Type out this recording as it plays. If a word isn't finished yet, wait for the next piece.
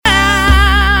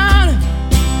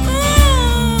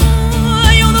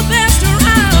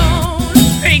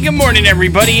morning,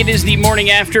 everybody. It is the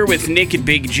morning after with Nick and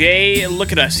Big J.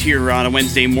 Look at us here on a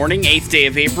Wednesday morning, 8th day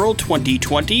of April,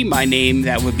 2020. My name,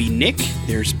 that would be Nick.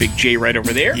 There's Big J right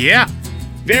over there. Yeah.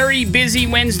 Very busy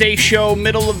Wednesday show,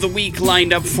 middle of the week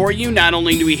lined up for you. Not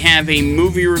only do we have a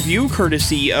movie review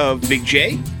courtesy of Big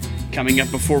J coming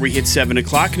up before we hit 7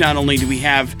 o'clock, not only do we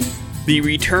have the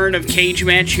return of Cage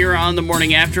Match here on the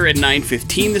morning after at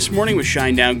 9:15 this morning with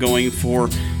Shinedown going for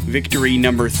victory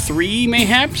number 3,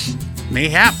 mayhaps?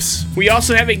 Mayhaps. We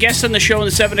also have a guest on the show in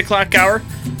the 7 o'clock hour.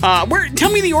 Tell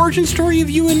me the origin story of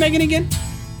you and Megan again.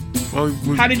 Well,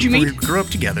 how did you meet? We grew up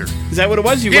together. Is that what it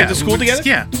was? You went to school together?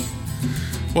 Yeah.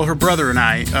 Well, her brother and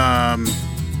I,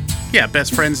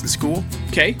 best friends in school.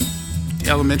 Okay.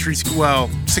 Elementary school, well,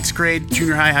 6th grade,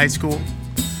 junior high, high school.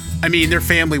 I mean, their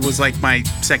family was like my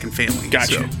second family.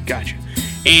 Gotcha.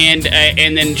 And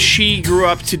then she grew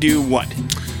up to do what?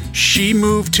 She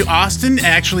moved to Austin,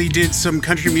 actually did some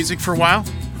country music for a while,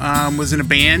 was in a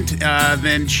band.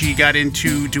 Then she got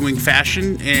into doing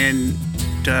fashion and,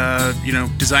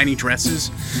 designing dresses,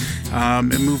 and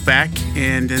moved back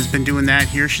and has been doing that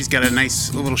here. She's got a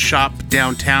nice little shop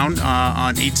downtown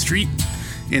on 8th Street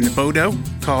in the Bodo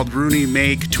called Rooney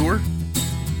May Couture.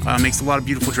 Makes a lot of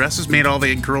beautiful dresses, made all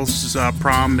the girls'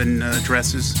 prom and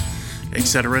dresses,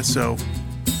 etc. So,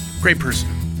 great person.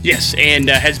 Yes, and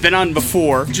has been on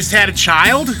before. Just had a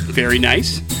child. Very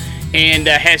nice. And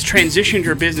has transitioned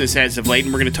her business as of late,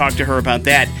 and we're going to talk to her about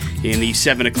that in the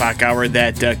 7 o'clock hour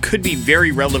that could be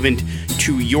very relevant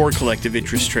to your collective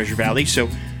interest, Treasure Valley. So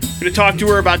we're going to talk to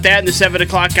her about that in the 7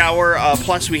 o'clock hour.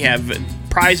 Plus, we have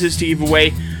prizes to give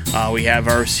away. We have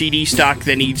our CD stock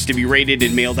that needs to be rated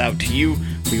and mailed out to you.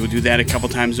 We will do that a couple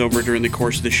times over during the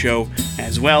course of the show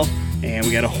as well. And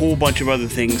we got a whole bunch of other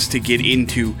things to get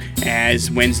into as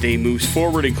Wednesday moves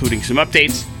forward, including some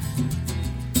updates.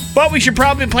 But we should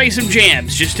probably play some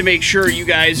jams just to make sure you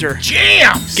guys are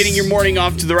getting your morning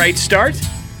off to the right start.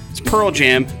 It's Pearl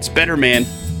Jam. It's Better Man.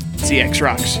 It's the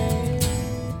X-Rocks.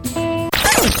 On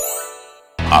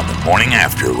the morning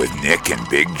after with Nick and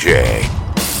Big J.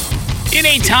 In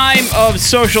a time of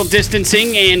social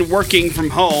distancing and working from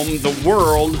home, the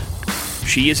world,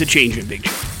 she is a changing, Big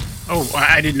J. Oh,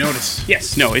 I didn't notice.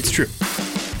 Yes, no, it's true.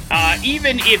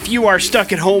 Even if you are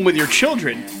stuck at home with your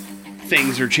children,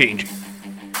 things are changing.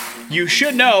 You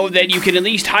should know that you can at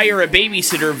least hire a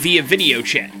babysitter via video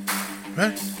chat.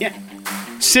 What? Yeah.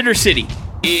 Sitter City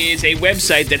is a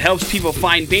website that helps people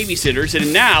find babysitters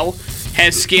and now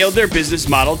has scaled their business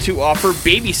model to offer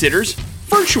babysitters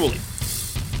virtually.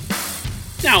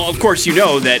 Now, of course, you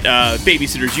know that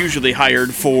babysitters usually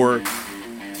hired for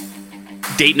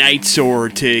date nights or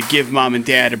to give mom and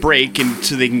dad a break and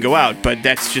so they can go out, but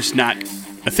that's just not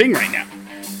a thing right now.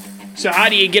 So how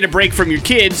do you get a break from your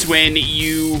kids when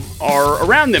you are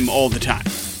around them all the time?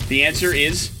 The answer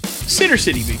is Sitter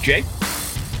City, Big J.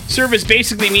 Service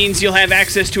basically means you'll have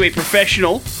access to a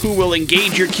professional who will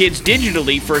engage your kids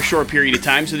digitally for a short period of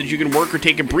time so that you can work or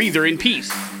take a breather in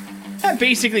peace.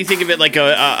 Basically, think of it like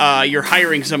you're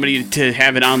hiring somebody to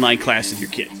have an online class with your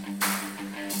kids.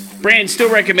 Brand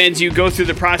still recommends you go through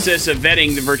the process of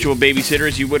vetting the virtual babysitter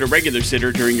as you would a regular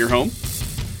sitter during your home.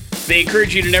 They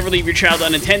encourage you to never leave your child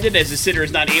unattended, as the sitter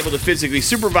is not able to physically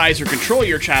supervise or control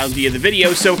your child via the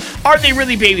video. So, are they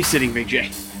really babysitting, Big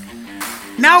J?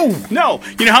 No.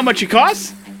 You know how much it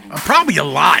costs? Probably a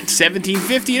lot.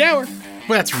 $17.50 an hour.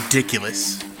 Well, that's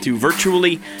ridiculous. To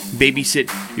virtually babysit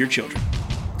your children.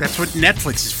 That's what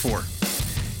Netflix is for.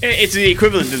 It's the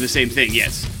equivalent of the same thing,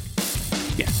 yes.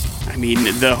 Yeah. I mean,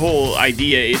 the whole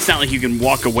idea, it's not like you can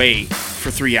walk away for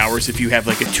 3 hours if you have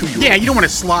like a 2-year-old. Yeah, you don't want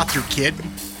to sloth your kid.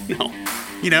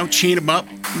 No. Chain him up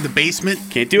in the basement.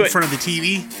 Can't do it. In front of the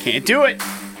TV. Can't do it.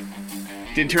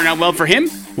 Didn't turn out well for him,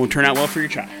 won't turn out well for your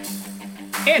child.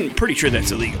 And pretty sure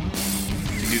that's illegal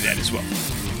to do that as well.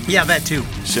 Yeah, that too.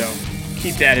 So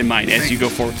keep that in mind as you go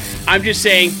forward. I'm just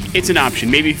saying it's an option.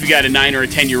 Maybe if you got a 9 or a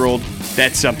 10-year-old,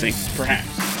 that's something, perhaps.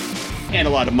 And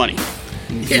a lot of money.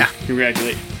 Yeah.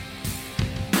 Congratulations.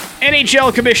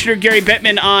 NHL Commissioner Gary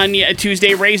Bettman on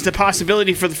Tuesday raised the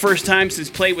possibility for the first time since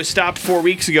play was stopped 4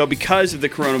 weeks ago because of the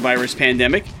coronavirus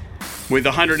pandemic, with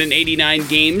 189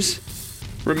 games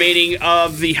remaining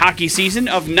of the hockey season,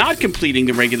 of not completing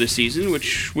the regular season,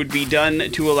 which would be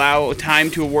done to allow time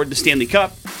to award the Stanley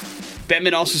Cup.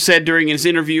 Bettman also said during his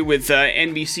interview with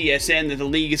NBCSN that the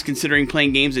league is considering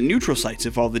playing games at neutral sites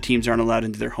if all the teams aren't allowed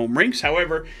into their home rinks.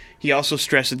 However, he also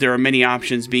stressed that there are many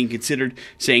options being considered,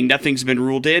 saying nothing's been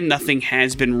ruled in, nothing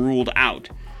has been ruled out.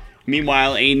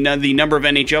 Meanwhile, the number of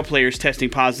NHL players testing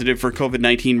positive for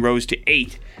COVID-19 rose to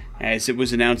 8, as it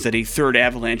was announced that a third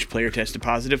Avalanche player tested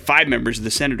positive. 5 members of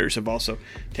the Senators have also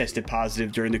tested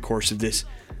positive during the course of this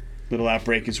little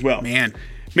outbreak as well. Man.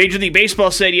 Major League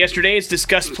Baseball said yesterday it's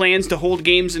discussed plans to hold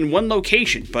games in one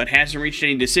location, but hasn't reached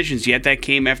any decisions yet. That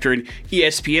came after an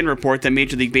ESPN report that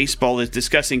Major League Baseball is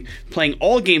discussing playing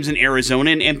all games in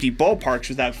Arizona in empty ballparks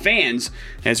without fans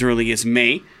as early as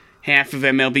May. Half of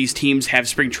MLB's teams have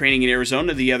spring training in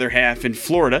Arizona, the other half in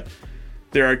Florida.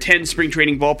 There are 10 spring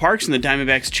training ballparks, and the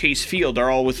Diamondbacks' Chase Field are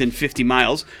all within 50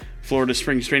 miles. Florida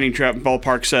spring training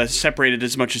ballparks separated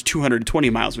as much as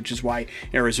 220 miles, which is why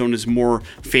Arizona is more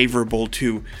favorable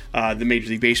to the Major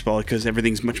League Baseball, because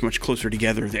everything's much, much closer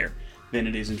together there than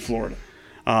it is in Florida.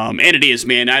 And it is,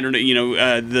 man. I don't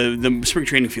know. The spring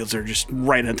training fields are just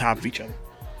right on top of each other.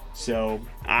 So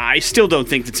I still don't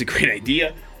think that's a great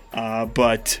idea,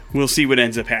 but we'll see what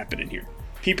ends up happening here.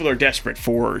 People are desperate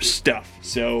for stuff,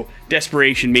 so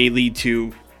desperation may lead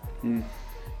to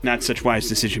not such wise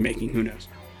decision making. Who knows?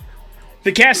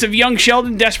 The cast of Young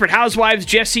Sheldon, Desperate Housewives,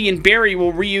 Jesse, and Barry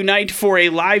will reunite for a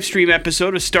live stream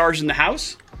episode of Stars in the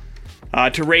House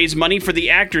to raise money for the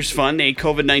Actors Fund, a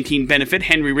COVID-19 benefit.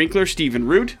 Henry Winkler, Stephen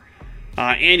Root,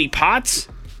 Annie Potts,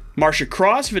 Marsha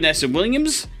Cross, Vanessa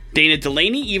Williams, Dana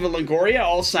Delaney, Eva Longoria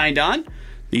all signed on.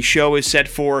 The show is set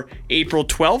for April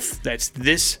 12th. That's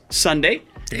this Sunday.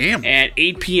 Damn. At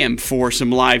 8 p.m. for some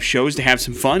live shows to have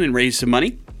some fun and raise some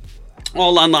money.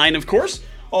 All online, of course.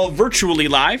 All virtually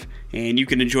live. And you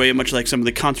can enjoy it much like some of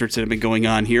the concerts that have been going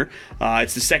on here.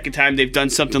 It's the second time they've done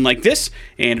something like this,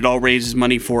 and it all raises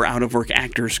money for out-of-work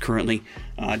actors currently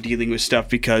dealing with stuff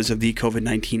because of the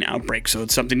COVID-19 outbreak. So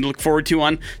it's something to look forward to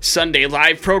on Sunday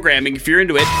live programming if you're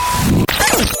into it.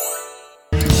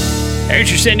 Here's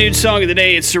your Send Dude song of the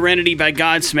day. It's Serenity by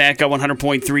Godsmack on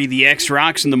 100.3 The X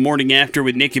Rocks in the morning after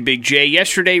with Nick and Big J.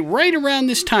 Yesterday, right around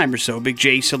this time or so, Big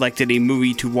J selected a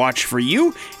movie to watch for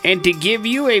you and to give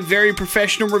you a very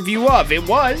professional review of. It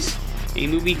was a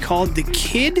movie called The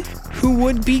Kid Who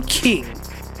Would Be King.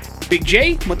 Big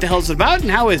J, what the hell is it about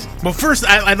and how is it? Well, first,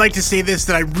 I'd like to say this,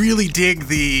 that I really dig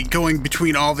the going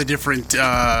between all the different,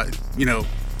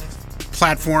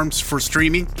 platforms for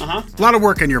streaming. A lot of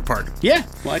work on your part. Yeah,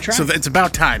 well, I tried. So it's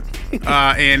about time,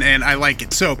 and I like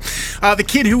it. So, The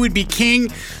Kid Who Would Be King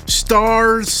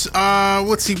stars,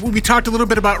 let's see, we talked a little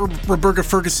bit about Roberta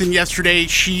Ferguson yesterday.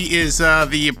 She is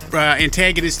the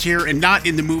antagonist here and not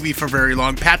in the movie for very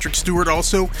long. Patrick Stewart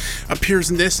also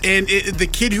appears in this, and The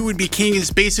Kid Who Would Be King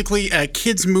is basically a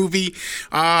kid's movie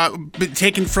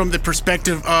taken from the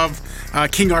perspective of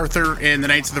King Arthur and the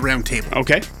Knights of the Round Table.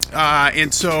 Okay.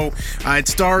 And so it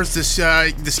stars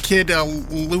this kid,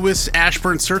 Louis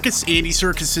Ashburn Serkis, Andy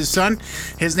Serkis' son.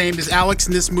 His name is Alex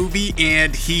in this movie,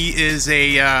 and he is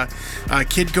a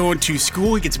kid going to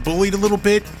school. He gets bullied a little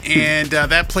bit, and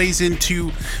that plays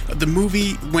into the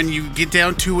movie. When you get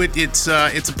down to it, it's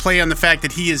a play on the fact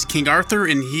that he is King Arthur,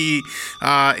 and he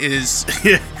is.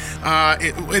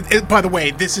 By the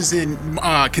way, this is in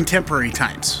contemporary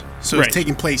times. So right. It's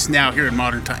taking place now here in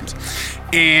modern times.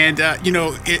 And,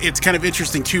 it's kind of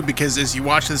interesting, too, because as you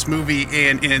watch this movie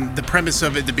and the premise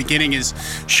of it, the beginning is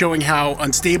showing how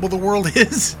unstable the world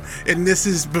is. And this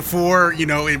is before,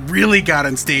 it really got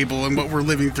unstable and what we're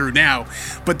living through now.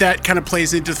 But that kind of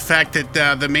plays into the fact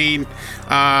that the main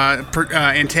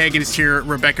antagonist here,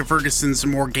 Rebecca Ferguson's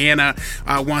Morgana,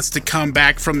 wants to come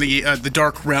back from the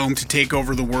Dark Realm to take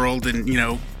over the world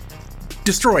and,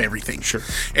 destroy everything. Sure.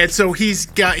 And so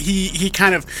he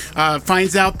kind of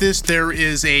finds out there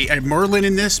is a Merlin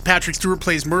in this. Patrick Stewart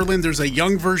plays Merlin. There's a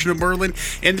young version of Merlin.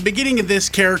 And the beginning of this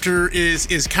character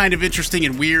is kind of interesting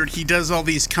and weird. He does all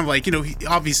these kind of like,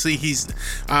 obviously he's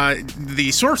the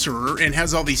sorcerer and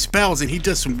has all these spells, and he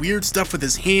does some weird stuff with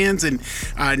his hands and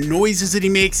noises that he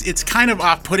makes. It's kind of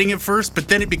off-putting at first, but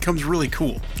then it becomes really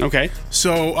cool. Okay.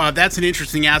 So that's an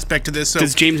interesting aspect to this. So,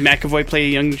 does James McAvoy play a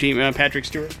young Patrick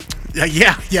Stewart?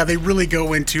 Yeah, they really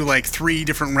go into like 3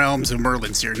 different realms of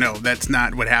Merlins here. No, that's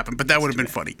not what happened, but that would have been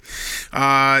funny.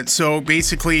 So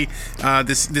basically,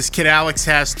 this kid Alex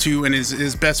has to, and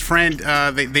his best friend,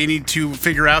 they need to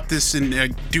figure out this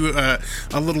and do a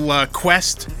little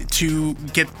quest to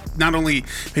get, not only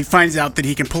he finds out that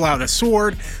he can pull out a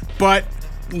sword, but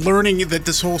learning that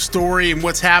this whole story and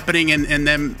what's happening, and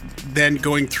then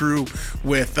going through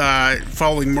with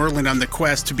following Merlin on the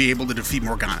quest to be able to defeat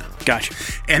Morgana. Gotcha.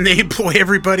 And they employ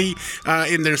everybody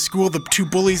in their school, the 2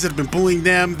 bullies that have been bullying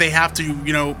them. They have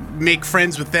to, make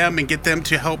friends with them and get them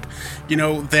to help,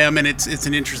 them. And it's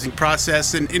an interesting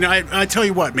process. And, I tell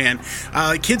you what, man,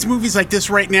 kids' movies like this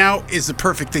right now is the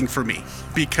perfect thing for me,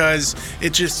 because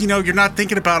it just, you're not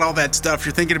thinking about all that stuff.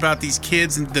 You're thinking about these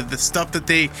kids and the stuff that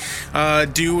they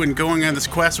do and going on this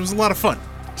quest. It was a lot of fun.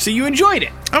 So you enjoyed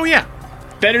it? Oh, yeah.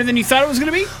 Better than you thought it was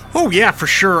going to be? Oh, yeah, for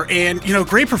sure. And,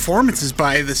 great performances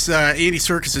by this Andy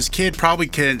Serkis's kid. Probably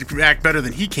can act better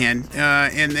than he can.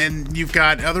 And then you've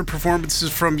got other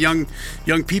performances from young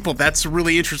people. That's a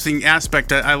really interesting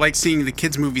aspect. I like seeing the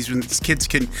kids' movies when these kids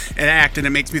can act, and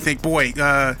it makes me think, boy,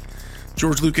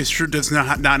 George Lucas sure does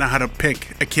not know how to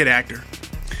pick a kid actor.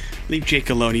 Leave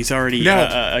Jake alone. He's already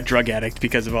a drug addict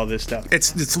because of all this stuff.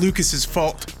 It's Lucas's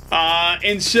fault.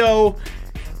 And so...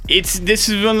 This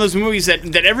is one of those movies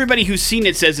that everybody who's seen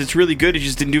it says it's really good. It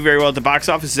just didn't do very well at the box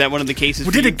office. Is that one of the cases?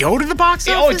 Well, did it go to the box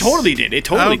office? Oh, it totally did. It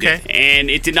totally did. And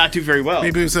it did not do very well.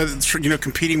 Maybe it was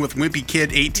competing with Wimpy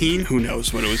Kid 18. Who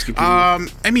knows what it was competing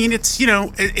with? I mean, it's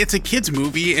it's a kids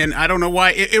movie, and I don't know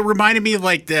why. It reminded me of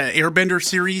like the Airbender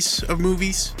series of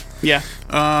movies. Yeah.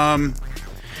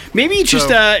 Maybe just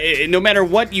no matter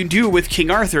what you do with King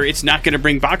Arthur, it's not going to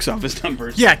bring box office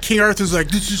numbers. Yeah, King Arthur's like,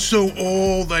 this is so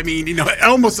old. I mean, I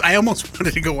almost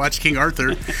wanted to go watch King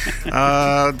Arthur,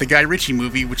 the Guy Ritchie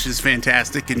movie, which is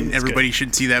fantastic, and everybody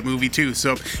should see that movie too.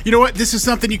 So, you know what? This is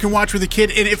something you can watch with a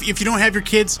kid, and if you don't have your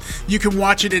kids, you can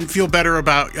watch it and feel better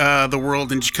about the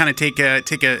world, and just kind of take a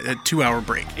 2-hour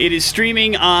break. It is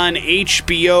streaming on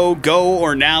HBO Go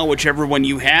or Now, whichever one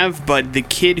you have. But The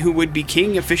Kid Who Would Be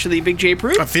King, officially Big J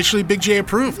approved. Officially Big J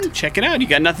approved. Check it out. You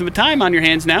got nothing but time on your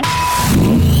hands now.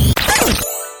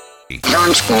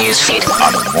 Newsfeed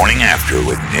on the morning after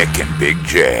with Nick and Big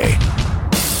J.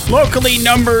 Locally,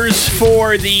 numbers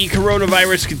for the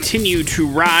coronavirus continue to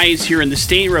rise here in the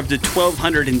state. We're up to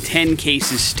 1,210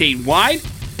 cases statewide.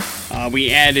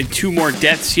 We added 2 more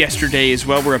deaths yesterday as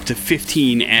well. We're up to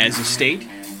 15 as a state.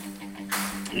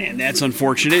 And that's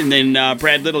unfortunate. And then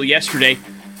Brad Little yesterday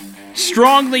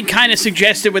strongly kind of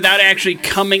suggested, without actually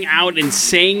coming out and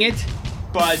saying it,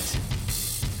 but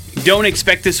don't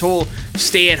expect this whole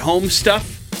stay-at-home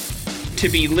stuff to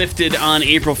be lifted on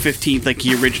April 15th like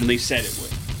he originally said it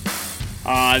would.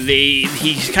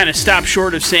 He kind of stopped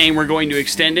short of saying we're going to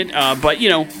extend it, but,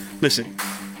 listen,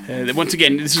 once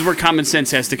again, this is where common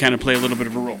sense has to kind of play a little bit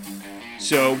of a role.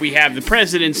 So we have the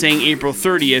president saying April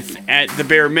 30th at the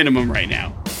bare minimum right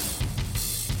now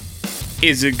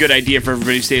is a good idea for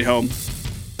everybody to stay at home.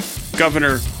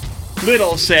 Governor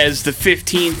Little says the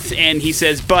 15th, and he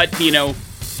says, but,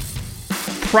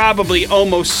 probably,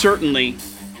 almost certainly,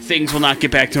 things will not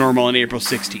get back to normal on April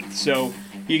 16th. So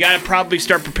you got to probably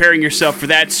start preparing yourself for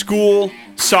that. School,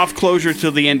 soft closure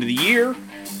till the end of the year.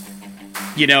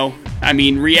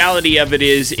 Reality of it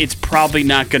is it's probably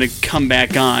not going to come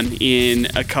back on in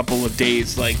a couple of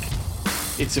days like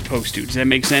it's supposed to. Does that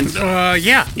make sense?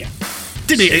 Yeah. Yeah.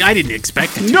 I didn't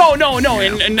expect it to. No.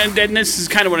 And this is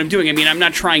kind of what I'm doing. I'm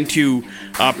not trying to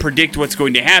predict what's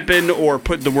going to happen or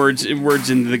put the words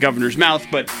into the governor's mouth,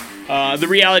 but the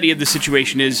reality of the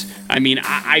situation is,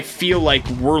 I feel like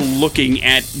we're looking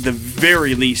at the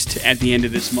very least at the end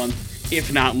of this month,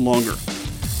 if not longer.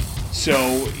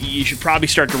 So you should probably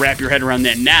start to wrap your head around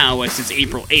that now, as it's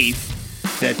April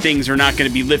 8th, that things are not going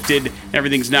to be lifted,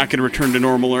 everything's not going to return to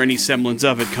normal or any semblance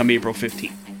of it come April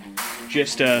 15th.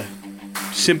 Just a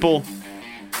simple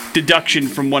deduction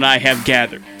from what I have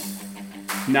gathered.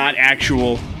 Not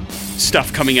actual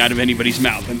stuff coming out of anybody's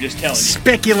mouth. I'm just telling you.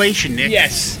 Speculation, Nick.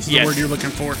 Yes. That's the word you're looking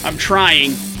for. I'm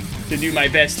trying to do my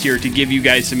best here to give you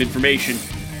guys some information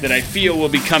that I feel will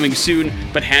be coming soon,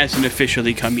 but hasn't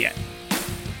officially come yet.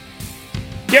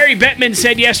 Gary Bettman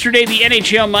said yesterday the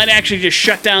NHL might actually just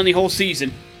shut down the whole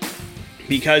season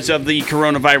because of the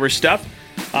coronavirus stuff.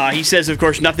 He says, of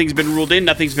course, nothing's been ruled in,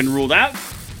 nothing's been ruled out,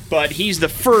 but he's the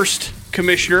first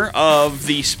commissioner of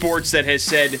the sports that has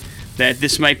said that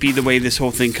this might be the way this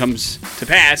whole thing comes to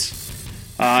pass.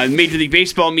 Major League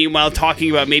Baseball, meanwhile,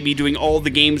 talking about maybe doing all the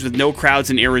games with no crowds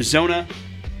in Arizona.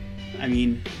 I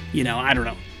don't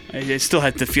know. I still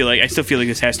feel like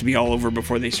this has to be all over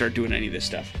before they start doing any of this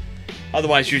stuff.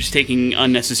 Otherwise, you're just taking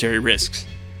unnecessary risks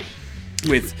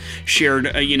with shared,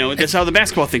 that's how the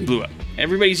basketball thing blew up.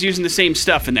 Everybody's using the same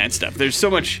stuff and that stuff. There's so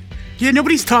much. Yeah,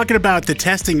 nobody's talking about the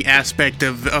testing aspect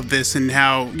of this and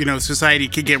how, society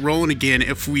could get rolling again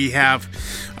if we have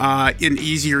an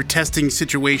easier testing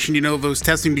situation. Those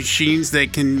testing machines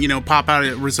that can, pop out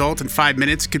a result in 5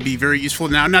 minutes could be very useful.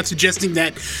 Now, I'm not suggesting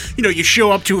that, you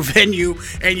show up to a venue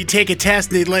and you take a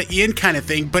test and they let you in kind of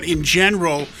thing. But in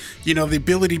general, the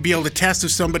ability to be able to test if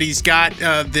somebody's got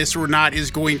this or not is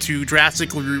going to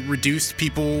drastically reduce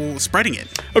people spreading it.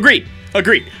 Agreed.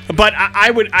 But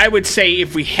I would say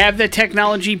if we have that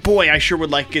technology, boy, I sure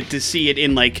would like it to see it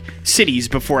in like cities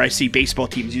before I see baseball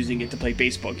teams using it to play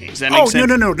baseball games. That makes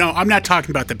sense? No. I'm not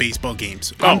talking about the baseball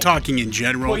games. I'm talking in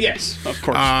general. Well, yes, of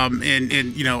course. I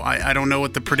don't know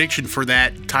what the prediction for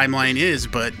that timeline is,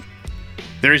 but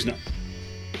there is none.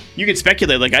 You can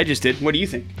speculate like I just did. What do you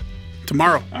think?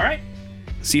 Tomorrow. All right.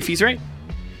 See if he's right.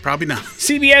 Probably not.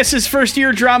 CBS's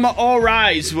first-year drama All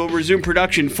Rise will resume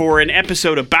production for an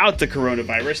episode about the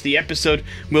coronavirus. The episode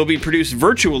will be produced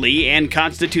virtually and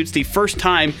constitutes the first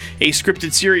time a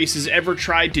scripted series has ever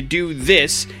tried to do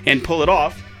this and pull it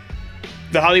off.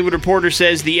 The Hollywood Reporter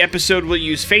says the episode will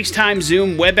use FaceTime,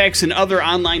 Zoom, WebEx, and other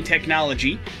online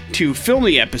technology to film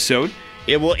the episode.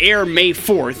 It will air May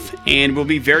 4th and will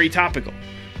be very topical.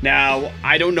 Now,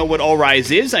 I don't know what All Rise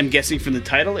is. I'm guessing from the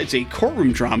title, it's a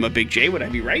courtroom drama, Big J. Would I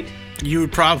be right? You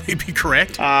would probably be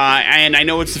correct. And I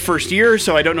know it's the first year,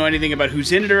 so I don't know anything about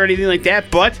who's in it or anything like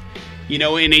that. But, you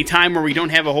know, in a time where we don't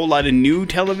have a whole lot of new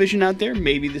television out there,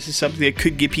 maybe this is something that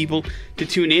could get people to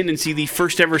tune in and see the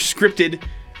first ever scripted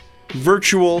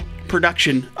virtual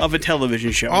production of a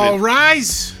television show. All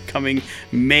Rise! Coming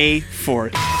May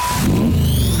 4th.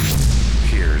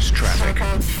 Here's traffic.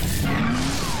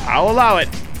 I'll allow it.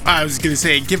 I was going to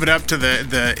say, give it up to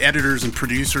the editors and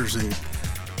producers and,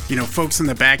 you know, folks in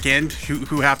the back end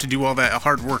who have to do all that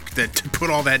hard work to put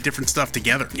all that different stuff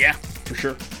together. Yeah, for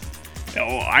sure.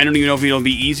 Oh, I don't even know if it'll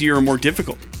be easier or more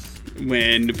difficult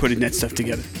when putting that stuff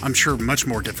together. I'm sure much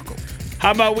more difficult.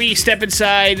 How about we step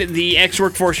inside the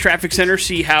X-Workforce Traffic Center,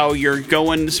 see how you're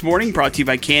going this morning, brought to you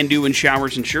by Can Do and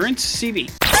Showers Insurance, CB.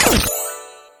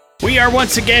 We are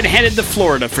once again headed to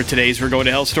Florida for today's We're Going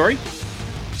to Hell story.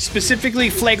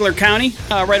 Specifically Flagler County,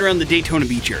 right around the Daytona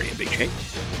Beach area, Big J.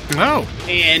 Oh.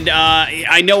 And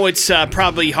I know it's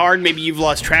probably hard. Maybe you've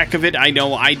lost track of it. I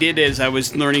know I did as I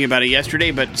was learning about it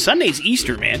yesterday, but Sunday's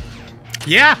Easter, man.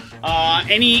 Yeah.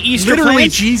 Any Easter Literally,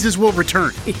 plans? Jesus will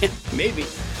return. Yeah, maybe.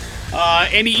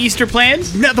 Any Easter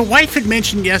plans? No, the wife had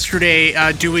mentioned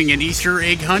yesterday doing an Easter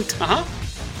egg hunt. Uh-huh.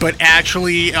 But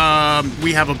actually,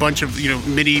 we have a bunch of,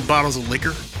 mini bottles of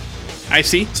liquor. I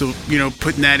see. So,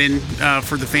 putting that in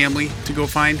for the family to go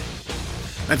find.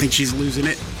 I think she's losing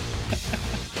it.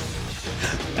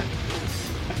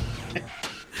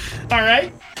 All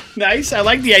right. Nice. I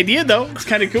like the idea, though. It's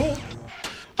kind of cool.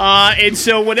 And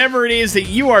so whatever it is that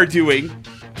you are doing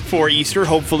for Easter,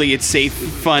 hopefully it's safe,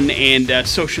 fun, and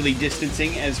socially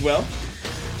distancing as well.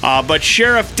 But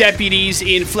sheriff deputies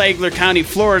in Flagler County,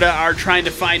 Florida are trying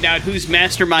to find out who's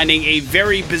masterminding a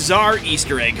very bizarre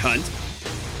Easter egg hunt.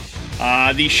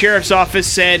 The sheriff's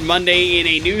office said Monday in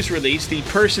a news release, the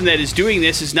person that is doing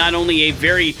this is not only a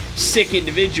very sick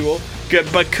individual,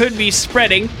 but could be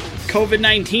spreading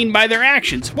COVID-19 by their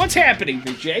actions. What's happening,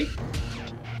 Big J?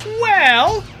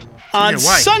 Well, on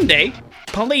Sunday,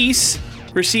 police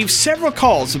received several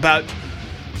calls about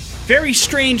very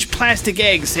strange plastic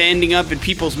eggs ending up in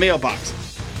people's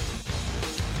mailboxes.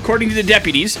 According to the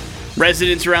deputies,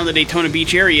 residents around the Daytona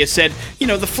Beach area said,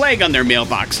 the flag on their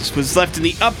mailboxes was left in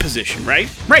the up position, right?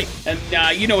 Right. And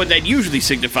you know what that usually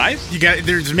signifies.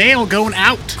 There's mail going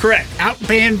out. Correct.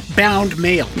 Outbound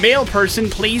mail. Mail person,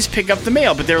 please pick up the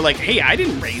mail. But they're like, hey, I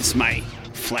didn't raise my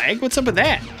flag. What's up with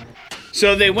that?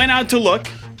 So they went out to look.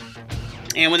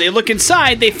 And when they look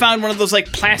inside, they found one of those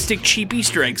plastic cheap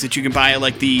Easter eggs that you can buy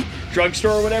at the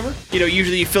drugstore or whatever.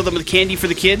 Usually you fill them with candy for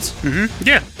the kids. Mm-hmm.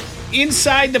 Yeah.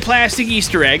 Inside the plastic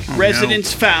Easter egg,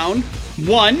 residents found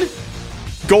one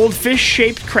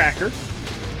goldfish-shaped cracker,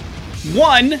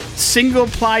 one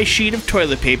single-ply sheet of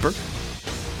toilet paper,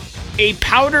 a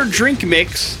powder drink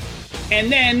mix,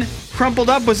 and then crumpled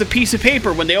up was a piece of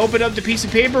paper. When they opened up the piece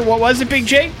of paper, what was it, Big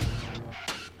J?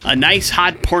 A nice,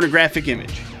 hot pornographic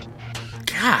image.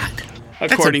 God,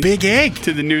 that's a According big egg.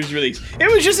 to the news release.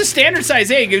 It was just a standard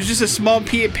size egg. It was just a small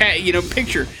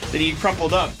picture that he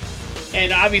crumpled up.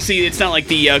 And obviously, it's not like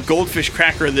the goldfish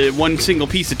cracker, the one single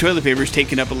piece of toilet paper is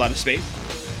taking up a lot of space.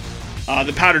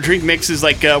 The powder drink mix is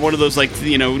like one of those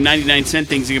 99-cent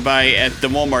things you can buy at the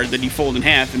Walmart that you fold in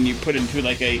half and you put into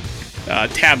a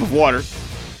tab of water.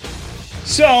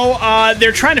 So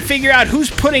they're trying to figure out who's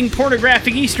putting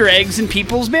pornographic Easter eggs in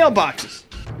people's mailboxes.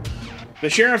 The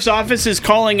sheriff's office is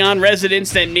calling on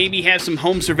residents that maybe have some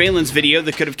home surveillance video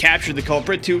that could have captured the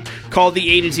culprit to call the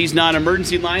agency's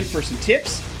non-emergency line for some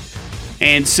tips.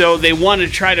 And so they want to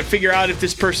try to figure out if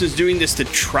this person's doing this to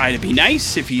try to be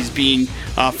nice, if he's being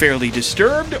fairly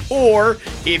disturbed, or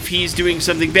if he's doing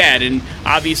something bad. And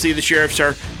obviously the sheriffs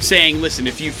are saying, listen,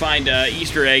 if you find an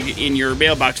Easter egg in your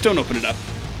mailbox, don't open it up.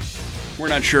 We're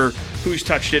not sure who's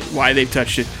touched it, why they've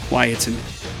touched it, why it's in there.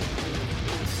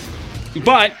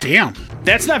 But damn,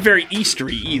 that's not very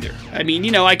Eastery either. I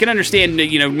mean, I can understand,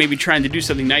 maybe trying to do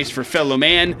something nice for fellow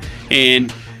man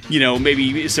and,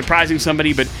 maybe surprising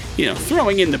somebody, but,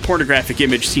 throwing in the pornographic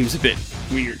image seems a bit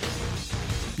weird.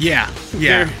 Yeah.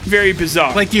 Very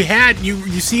bizarre. Like you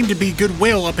seemed to be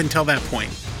goodwill up until that point.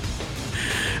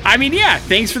 I mean, yeah,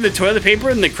 thanks for the toilet paper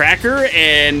and the cracker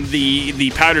and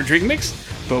the powdered drink mix,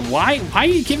 but why are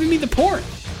you giving me the porn?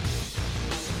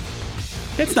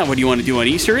 That's not what you want to do on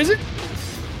Easter, is it?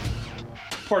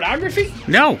 Pornography?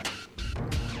 No.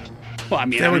 Well, I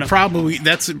mean, That I don't would know. probably,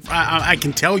 I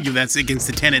can tell you that's against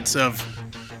the tenets of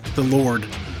the Lord.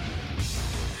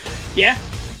 Yeah?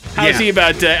 How's Yeah. he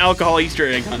about alcohol Easter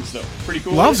egg hunts, though? Pretty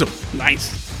cool. Loves them.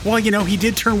 Nice. Well, he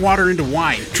did turn water into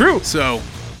wine. True. So,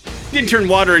 Didn't turn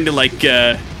water into, like,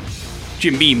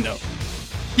 Jim Beam, though.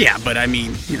 yeah, but I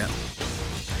mean, you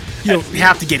don't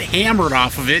have to get hammered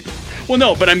off of it. Well,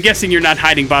 no, but I'm guessing you're not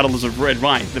hiding bottles of red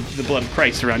wine, the blood of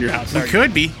Christ, around your house, are It you?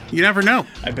 could be. You never know.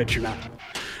 I bet you're not.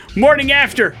 Morning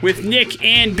After with Nick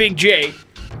and Big J.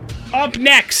 Up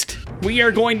next, we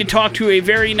are going to talk to a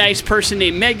very nice person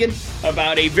named Megan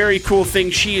about a very cool thing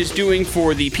she is doing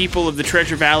for the people of the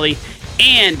Treasure Valley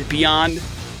and beyond.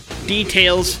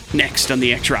 Details next on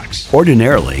the X-Rocks.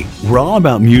 Ordinarily, we're all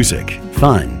about music,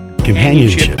 fun,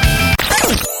 companionship.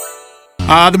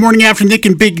 The morning after Nick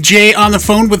and Big J. On the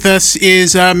phone with us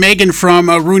is Megan from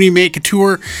Rooney Make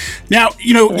Couture. Now,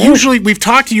 usually we've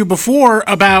talked to you before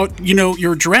about,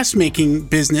 your dressmaking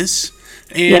business,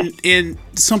 and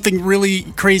something really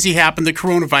crazy happened, the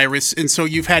coronavirus, and so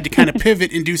you've had to kind of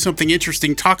pivot and do something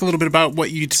interesting. Talk a little bit about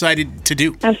what you decided to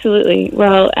do. Absolutely.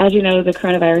 Well, as you know, the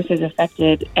coronavirus has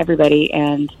affected everybody,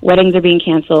 and weddings are being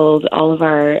canceled. All of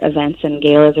our events and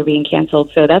galas are being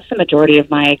canceled. So that's the majority of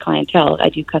my clientele. I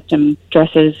do custom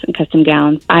dresses and custom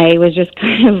gowns. I was just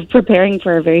kind of preparing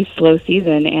for a very slow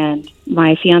season, and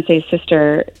my fiance's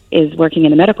sister is working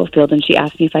in the medical field, and she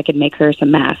asked me if I could make her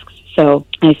some masks. So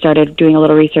I started doing a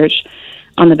little research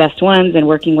on the best ones and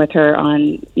working with her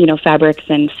on, fabrics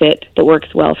and fit that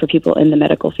works well for people in the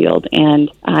medical field.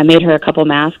 And I made her a couple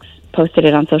masks, posted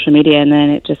it on social media, and then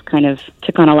it just kind of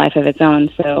took on a life of its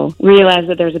own. So realized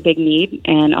that there's a big need,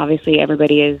 and obviously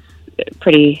everybody is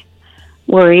pretty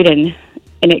worried, and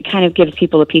it kind of gives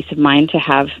people a peace of mind to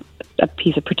have a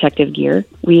piece of protective gear.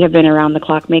 We have been around the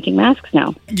clock making masks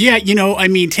now. Yeah,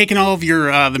 taking all of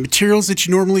your the materials that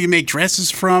you normally make dresses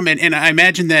from, and I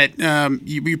imagine that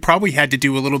you probably had to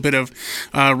do a little bit of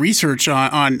research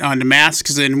on the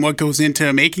masks and what goes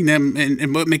into making them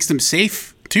and what makes them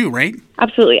safe too, right?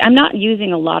 Absolutely. I'm not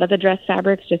using a lot of the dress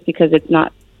fabrics just because it's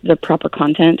not the proper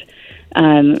content.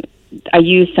 I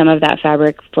use some of that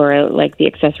fabric for like the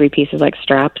accessory pieces like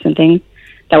straps and things.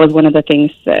 That was one of the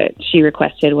things that she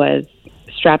requested was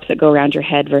straps that go around your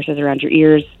head versus around your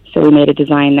ears. So we made a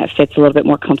design that fits a little bit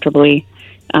more comfortably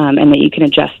and that you can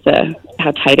adjust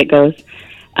how tight it goes.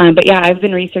 But yeah, I've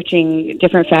been researching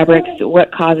different fabrics,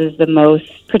 what causes the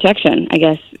most protection. I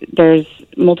guess there's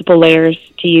multiple layers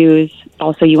to use.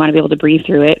 Also, you want to be able to breathe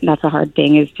through it. And that's a hard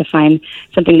thing, is to find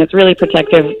something that's really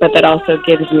protective, but that also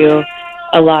gives you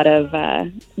a lot of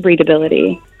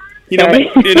breathability.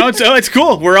 It's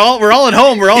cool. We're all at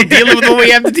home. We're all dealing with what we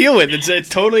have to deal with. It's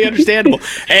totally understandable.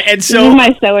 And so, this is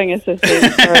my sewing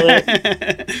assistant,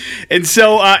 Charlotte. And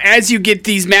so, as you get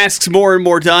these masks more and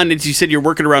more done, as you said, you're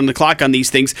working around the clock on these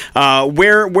things.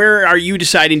 Where are you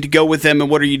deciding to go with them, and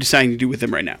what are you deciding to do with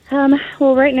them right now?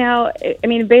 Well, right now,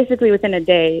 basically within a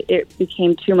day, it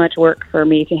became too much work for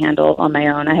me to handle on my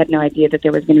own. I had no idea that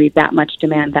there was going to be that much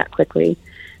demand that quickly.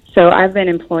 So I've been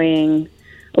employing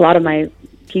a lot of my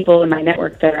people in my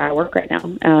network that are at work right now.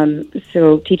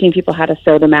 So teaching people how to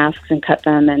sew the masks and cut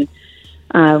them. And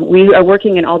we are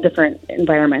working in all different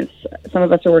environments. Some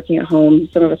of us are working at home.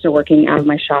 Some of us are working out of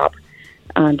my shop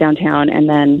downtown. And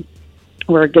then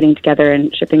we're getting together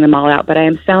and shipping them all out. But I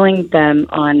am selling them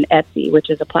on Etsy, which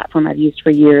is a platform I've used for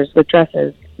years with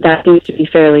dresses. That seems to be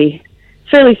fairly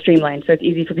streamlined, so it's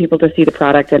easy for people to see the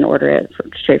product and order it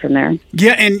straight from there.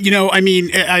 Yeah, and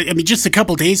just a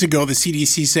couple days ago, the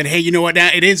CDC said, "Hey, you know what? Now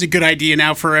it is a good idea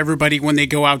now for everybody when they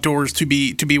go outdoors to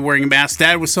be wearing a mask."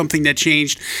 That was something that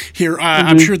changed here.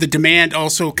 I'm sure the demand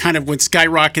also kind of went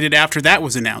skyrocketed after that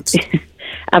was announced.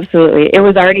 Absolutely, it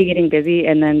was already getting busy,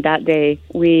 and then that day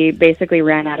we basically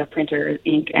ran out of printer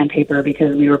ink and paper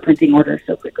because we were printing orders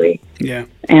so quickly. Yeah,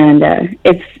 and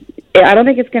I don't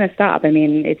think it's going to stop.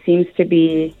 It seems to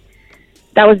be,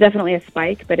 that was definitely a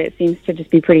spike, but it seems to just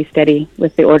be pretty steady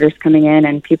with the orders coming in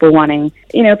and people wanting,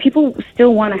 people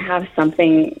still want to have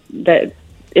something that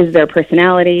is their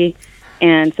personality.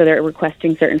 And so they're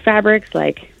requesting certain fabrics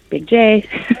like Big J,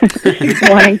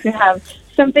 wanting to have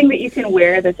something that you can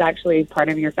wear that's actually part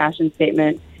of your fashion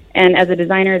statement. And as a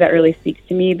designer, that really speaks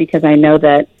to me because I know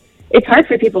that it's hard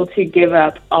for people to give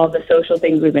up all the social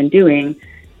things we've been doing.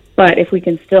 But if we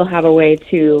can still have a way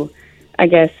to, I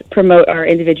guess, promote our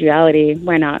individuality,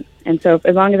 why not? And so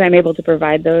as long as I'm able to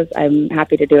provide those, I'm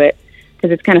happy to do it.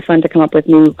 because it's kind of fun to come up with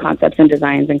new concepts and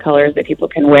designs and colors that people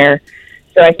can wear.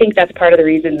 So I think that's part of the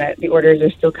reason that the orders are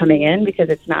still coming in, because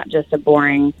it's not just a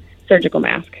boring surgical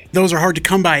mask. Those are hard to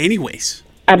come by anyways.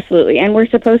 Absolutely. And we're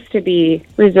supposed to be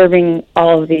reserving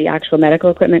all of the actual medical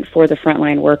equipment for the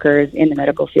frontline workers in the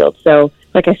medical field. So,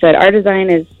 like I said, our design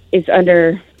is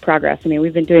under progress. I mean,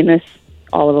 we've been doing this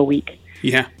all of a week.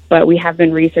 Yeah. But we have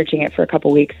been researching it for a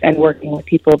couple weeks and working with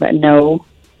people that know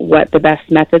what the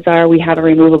best methods are. We have a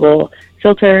removable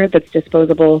filter that's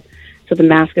disposable, so the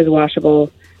mask is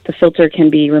washable. The filter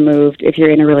can be removed if you're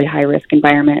in a really high-risk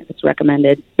environment. It's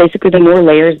recommended. Basically, the more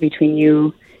layers between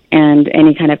you and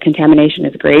any kind of contamination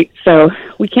is great. So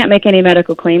we can't make any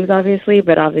medical claims, obviously,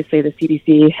 but obviously the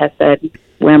CDC has said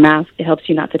wear a mask. It helps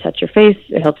you not to touch your face.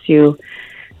 It helps you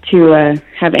to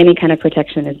have any kind of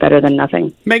protection is better than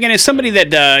nothing. Megan, as somebody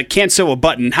that can't sew a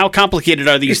button, how complicated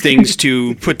are these things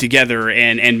to put together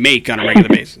and make on a regular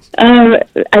basis?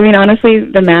 I mean, honestly,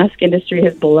 the mask industry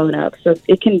has blown up, so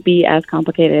it can be as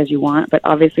complicated as you want, but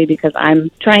obviously because I'm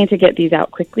trying to get these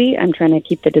out quickly, I'm trying to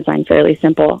keep the design fairly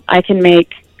simple. I can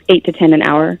make 8 to 10 an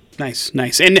hour. Nice.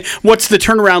 And what's the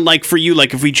turnaround like for you?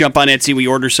 Like if we jump on Etsy, we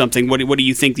order something, what do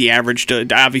you think the average,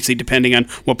 obviously depending on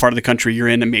what part of the country you're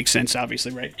in, it makes sense,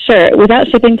 obviously, right? Sure. Without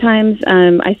shipping times,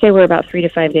 I say we're about 3 to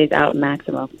 5 days out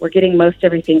maximum. We're getting most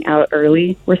everything out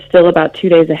early. We're still about 2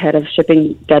 days ahead of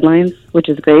shipping deadlines, which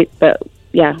is great, but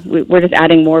yeah, we're just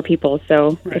adding more people.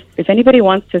 So right. if anybody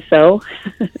wants to sew,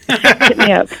 hit me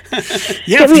up.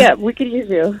 Yeah, hit me up. We could use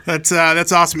you. That's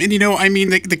awesome. And, I mean,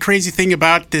 the crazy thing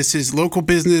about this is local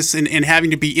business and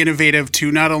having to be innovative to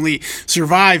not only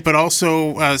survive, but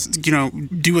also,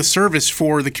 do a service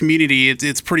for the community.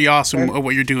 It's pretty awesome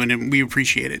what you're doing, and we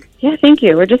appreciate it. Yeah, thank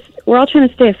you. We're all trying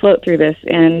to stay afloat through this,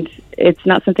 and it's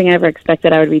not something I ever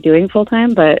expected I would be doing full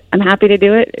time, but I'm happy to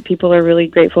do it. People are really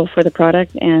grateful for the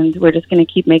product, and we're just going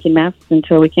to keep making masks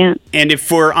until we can't. And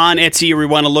if we're on Etsy or we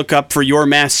want to look up for your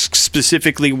masks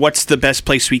specifically, what's the best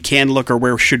place we can look, or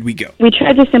where should we go? We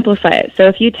tried to simplify it. So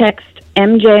if you text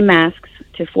MJ Masks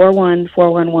to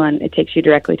 41411, it takes you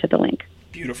directly to the link.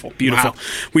 Beautiful. Wow.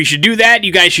 We should do that.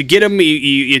 You guys should get them.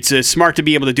 It's smart to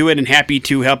be able to do it, and happy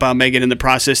to help out Megan in the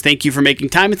process. Thank you for making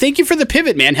time, and thank you for the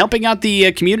pivot, man. Helping out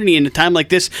the community in a time like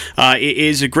this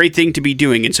is a great thing to be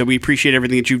doing, and so we appreciate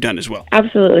everything that you've done as well.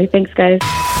 Absolutely. Thanks, guys.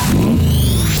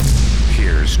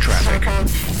 Here's traffic.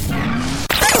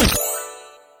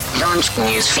 Launch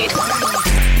newsfeed.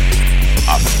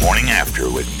 On the morning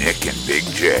after with Nick and Big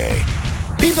J.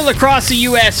 People across the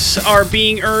U.S. are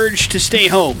being urged to stay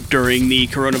home during the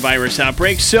coronavirus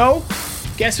outbreak, so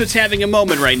guess what's having a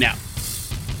moment right now?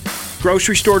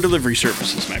 Grocery store delivery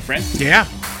services, my friend. Yeah.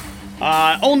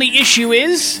 Only issue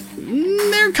is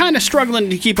they're kind of struggling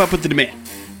to keep up with the demand.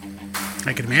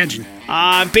 I can imagine.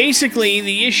 Basically,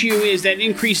 the issue is that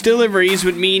increased deliveries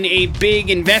would mean a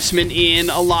big investment in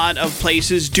a lot of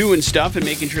places doing stuff and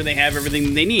making sure they have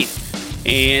everything they need.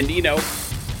 And,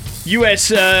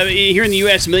 here in the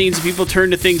U.S., millions of people turn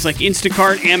to things like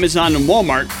Instacart, Amazon, and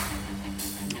Walmart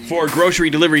for grocery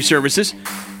delivery services.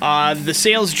 The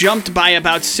sales jumped by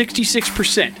about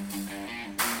 66%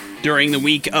 during the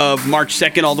week of March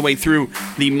 2nd all the way through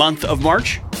the month of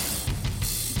March.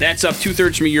 That's up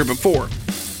 2/3 from a year before.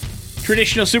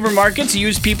 Traditional supermarkets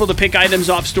use people to pick items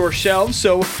off store shelves,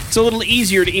 so it's a little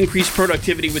easier to increase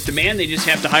productivity with demand. They just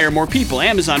have to hire more people.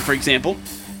 Amazon, for example,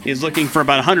 is looking for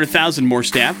about 100,000 more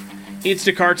staff.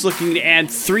 Instacart's looking to add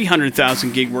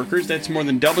 300,000 gig workers. That's more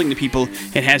than doubling the people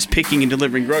it has picking and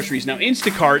delivering groceries. Now,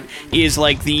 Instacart is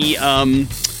like the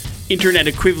internet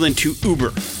equivalent to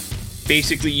Uber.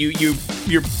 Basically,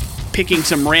 you're picking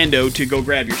some rando to go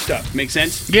grab your stuff. Make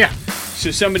sense? Yeah.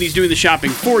 So somebody's doing the shopping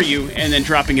for you and then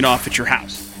dropping it off at your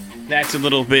house. That's a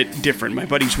little bit different. My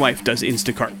buddy's wife does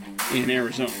Instacart in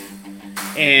Arizona.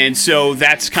 And so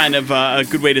that's kind of a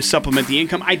good way to supplement the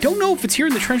income. I don't know if it's here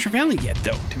in the Treasure Valley yet,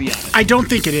 though, to be honest. I don't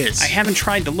think it is. I haven't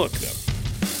tried to look, though.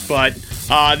 But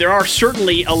there are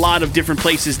certainly a lot of different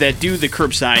places that do the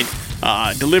curbside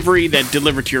delivery, that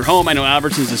deliver to your home. I know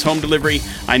Albertsons is home delivery.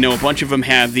 I know a bunch of them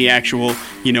have the actual,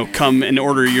 come and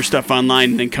order your stuff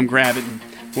online and then come grab it. And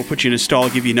we'll put you in a stall,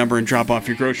 give you a number, and drop off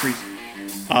your groceries.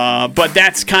 But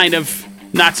that's kind of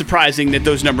not surprising that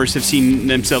those numbers have seen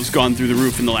themselves gone through the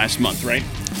roof in the last month, right?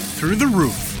 Through the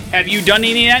roof. Have you done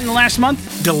any of that in the last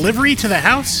month? Delivery to the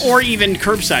house? Or even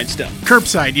curbside stuff?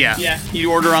 Curbside, yeah. Yeah,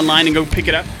 you order online and go pick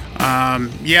it up?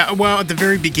 Yeah, well, at the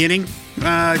very beginning,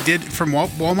 did from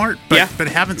Walmart, but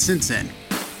haven't since then.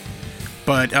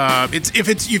 But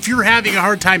if you're having a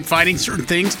hard time finding certain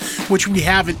things, which we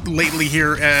haven't lately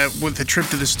here with the trip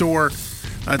to the store,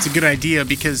 it's a good idea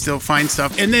because they'll find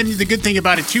stuff. And then the good thing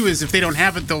about it too is if they don't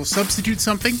have it, they'll substitute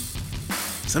something.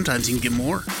 Sometimes you can get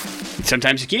more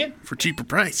Sometimes you can, for cheaper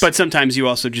price. but sometimes you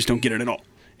also just don't get it at all.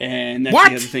 And that's What?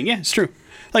 the other thing. Yeah, it's true.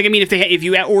 Like, I mean, if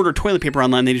you order toilet paper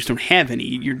online, they just don't have any.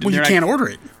 you can't order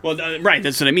it. Well, right,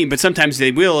 that's what I mean. But sometimes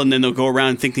they will, and then they'll go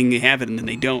around thinking they have it, and then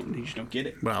they don't. And you just don't get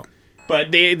it. Well,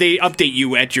 But they update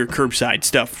you at your curbside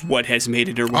stuff what has made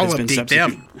it or what I'll has been update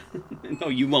substituted. them. No,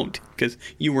 you won't, because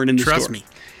you weren't in the Trust store. me.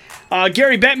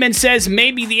 Gary Bettman says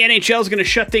maybe the NHL is going to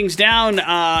shut things down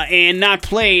and not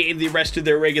play the rest of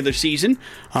their regular season.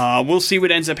 We'll see what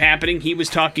ends up happening. He was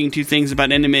talking to things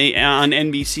about MMA on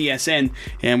NBCSN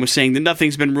and was saying that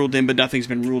nothing's been ruled in, but nothing's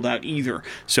been ruled out either.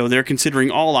 So they're considering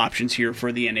all options here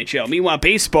for the NHL. Meanwhile,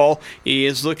 baseball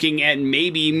is looking at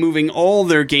maybe moving all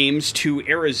their games to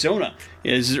Arizona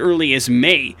as early as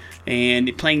May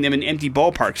and playing them in empty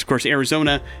ballparks. Of course,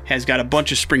 Arizona has got a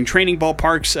bunch of spring training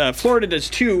ballparks. Florida does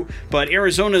too, but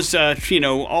Arizona's,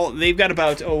 they've got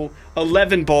about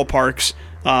 11 ballparks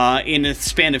in a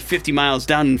span of 50 miles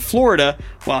down in Florida.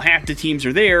 While half the teams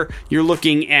are there, you're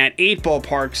looking at 8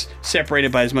 ballparks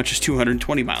separated by as much as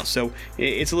 220 miles. So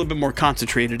it's a little bit more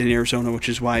concentrated in Arizona, which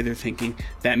is why they're thinking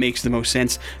that makes the most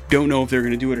sense. Don't know if they're going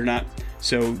to do it or not.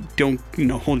 So don't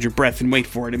hold your breath and wait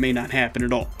for it. It may not happen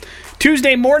at all.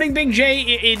 Tuesday morning, Big J,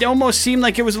 it almost seemed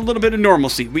like it was a little bit of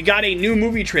normalcy. We got a new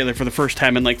movie trailer for the first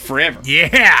time in forever.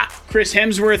 Yeah. Chris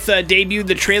Hemsworth debuted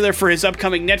the trailer for his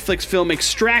upcoming Netflix film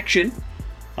Extraction.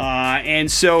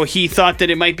 And so he thought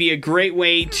that it might be a great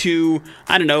way to,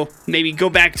 maybe go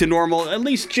back to normal, at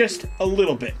least just a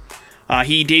little bit.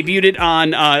 He debuted it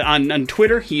on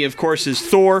Twitter. He, of course, is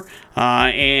Thor.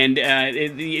 And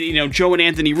Joe and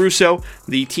Anthony Russo,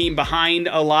 the team behind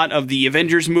a lot of the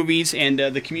Avengers movies and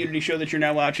the Community show that you're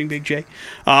now watching, Big J,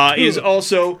 is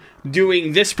also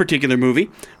doing this particular movie,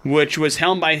 which was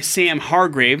helmed by Sam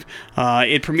Hargrave.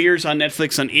 It premieres on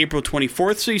Netflix on April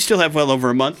 24th, so you still have well over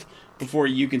a month before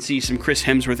you can see some Chris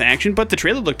Hemsworth action, but the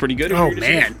trailer looked pretty good. Oh,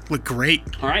 man. Looked great.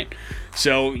 All right.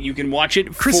 So you can watch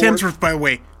it. Chris Hemsworth, by the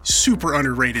way, super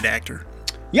underrated actor.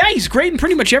 Yeah, he's great in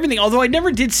pretty much everything, although I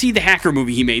never did see the hacker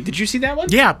movie he made. Did you see that one?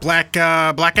 Yeah,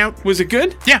 Blackout. Was it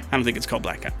good? Yeah. I don't think it's called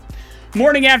Blackout.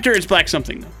 Morning After, it's Black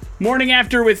something, though. Morning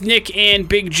After with Nick and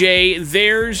Big J.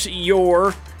 There's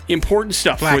your important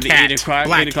stuff Black for the hat. 8 o'clock,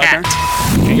 Black 8 o'clock hat.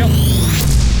 hour. There you go.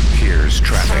 Here's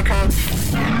traffic.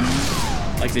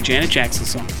 Like the Janet Jackson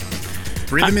song.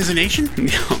 Rhythm is a Nation?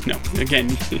 No. Again.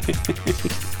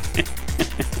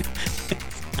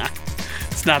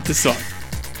 It's not the song.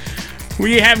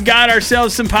 We have got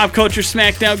ourselves some Pop Culture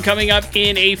Smackdown coming up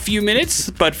in a few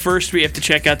minutes, but first we have to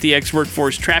check out the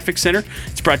Ex-Workforce Traffic Center.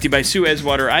 It's brought to you by Suez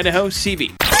Water, Idaho,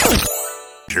 CV.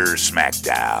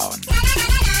 Smackdown.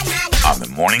 On the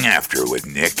morning after with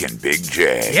Nick and Big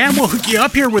J. Yeah, we'll hook you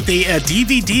up here with a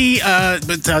DVD,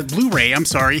 Blu-ray, I'm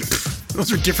sorry.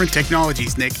 Those are different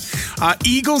technologies, Nick.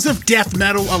 Eagles of Death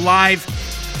Metal Alive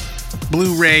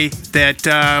Blu-ray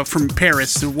that from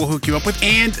Paris that we'll hook you up with,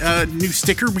 and a new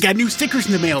sticker. We got new stickers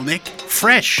in the mail, Nick.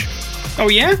 Fresh. Oh,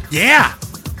 yeah? Yeah.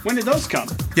 When did those come?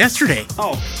 Yesterday.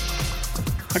 Oh.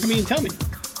 How come you didn't tell me?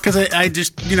 Because I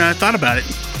just, I thought about it.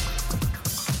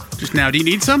 Just now. Do you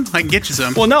need some? I can get you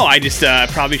some. Well, no, I just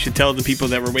probably should tell the people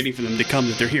that were waiting for them to come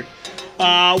that they're here.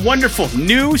 Wonderful.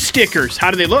 New stickers. How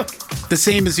do they look? The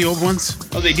same as the old ones.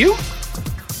 Oh, they do?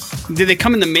 Did they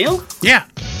come in the mail? Yeah.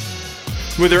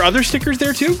 Were there other stickers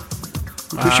there, too?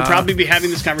 We should probably be having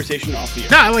this conversation off the air.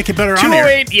 No, I like it better on there.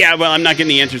 208, yeah, well, I'm not getting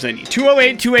the answers I need.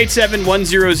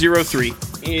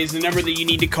 208-287-1003 is the number that you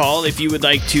need to call if you would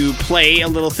like to play a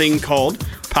little thing called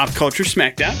Pop Culture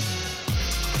Smackdown.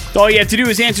 All you have to do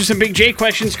is answer some Big J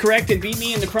questions correct and beat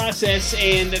me in the process,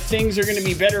 and things are going to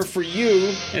be better for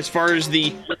you as far as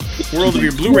the world of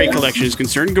your Blu-ray collection is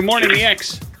concerned. Good morning,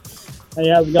 EX. Hey,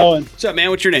 how's it going? What's up, man?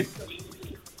 What's your name?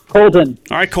 Colton.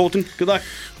 All right, Colton. Good luck.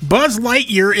 Buzz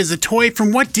Lightyear is a toy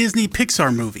from what Disney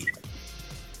Pixar movie?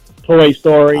 Toy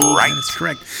Story. Right. That's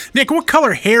correct. Nick, what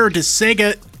color hair does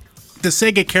the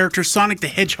Sega character Sonic the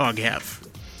Hedgehog have?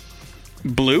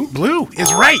 Blue? Blue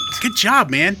is right. Good job,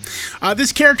 man.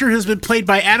 This character has been played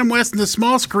by Adam West on the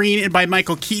small screen and by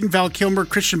Michael Keaton, Val Kilmer,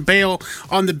 Christian Bale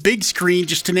on the big screen,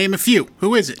 just to name a few.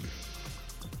 Who is it?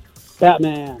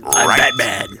 Batman.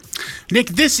 Batman. Nick,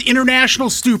 this international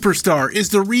superstar is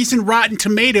the reason Rotten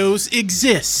Tomatoes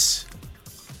exists.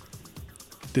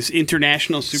 This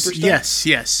international superstar?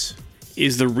 Yes.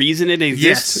 Is the reason it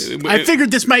exists? Yes. I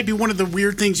figured this might be one of the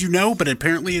weird things you know, but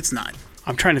apparently it's not.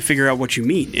 I'm trying to figure out what you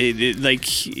mean.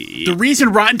 The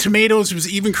reason Rotten Tomatoes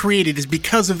was even created is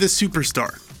because of this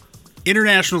superstar.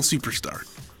 International superstar.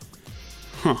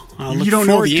 Huh. I'll look You don't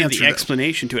know forward the to answer, the though.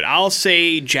 explanation to it. I'll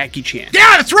say Jackie Chan.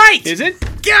 Yeah, that's right! Is it?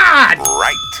 God!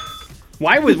 Right.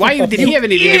 Why did he have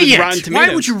anything to do with Idiot! Rotten Tomatoes?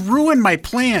 Why would you ruin my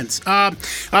plans?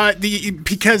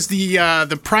 Because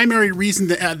the primary reason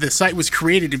that the site was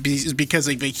created is because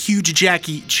a huge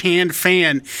Jackie Chan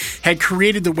fan had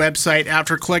created the website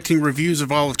after collecting reviews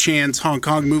of all of Chan's Hong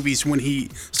Kong movies when he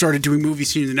started doing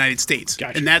movies here in the United States.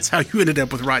 Gotcha. And that's how you ended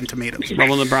up with Rotten Tomatoes.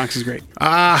 Rumble in the Bronx is great.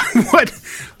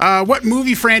 What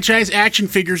movie franchise action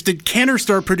figures did Kenner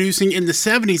start producing in the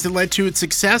 70s that led to its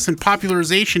success and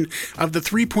popularization of the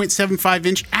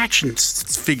 3.75-inch action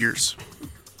figures?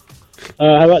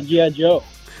 How about G.I. Joe?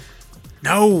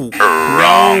 No.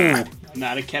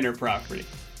 Not a Kenner property.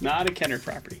 Not a Kenner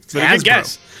property. It's But a Hasbro. good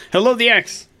guess. Hello, the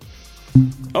X.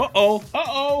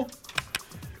 Uh-oh.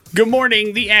 Good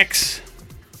morning, the X.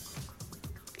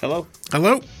 Hello?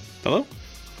 Hello? Hello?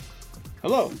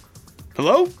 Hello?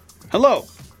 Hello? Hello?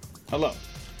 Hello?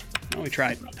 Oh, we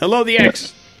tried. Hello, the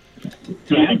X.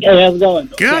 Hey, how's it going?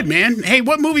 Good, man. Hey,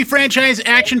 what movie franchise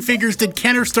action figures did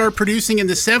Kenner start producing in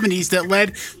the 70s that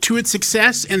led to its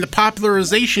success and the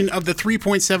popularization of the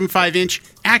 3.75-inch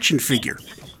action figure?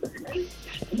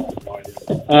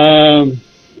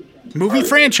 Movie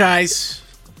franchise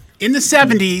in the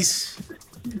 70s.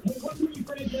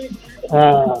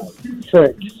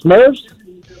 Trick. Smurfs?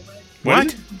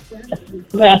 What?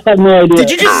 I have no idea.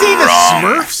 Did you just say the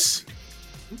Smurfs?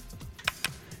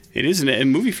 It is a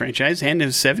movie franchise and a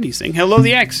 70s thing. Hello,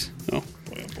 the X. Oh,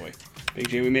 boy. Big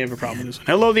J, we may have a problem with this one.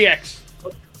 Hello, the X.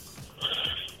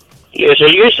 Yes, are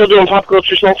you guys still doing Pop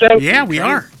Culture Snack Time? Yeah, we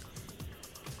are.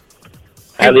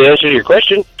 I have the answer to your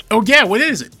question. Oh, yeah, what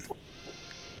is it?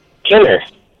 Kenner.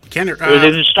 Kenner.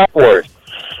 It is Star Wars.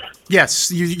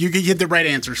 Yes, you get the right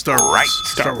answer. Star Wars. Right.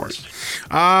 Star Wars.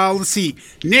 Let's see.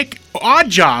 Nick,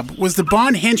 Oddjob was the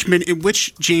Bond henchman in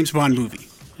which James Bond movie?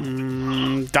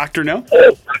 Dr. No?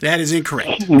 That is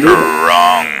incorrect.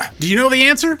 Wrong. Do you know the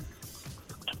answer?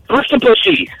 What's the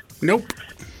pussy? Nope.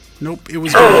 It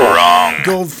was Wrong.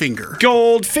 Goldfinger.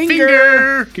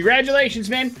 Goldfinger. Congratulations,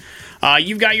 man.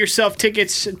 You've got yourself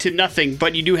tickets to nothing,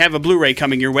 but you do have a Blu-ray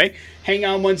coming your way. Hang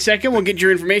on 1 second. We'll get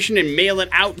your information and mail it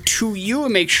out to you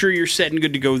and make sure you're set and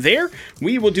good to go there.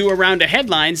 We will do a round of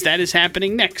headlines. That is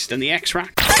happening next on the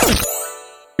X-Rock.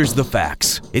 Here's the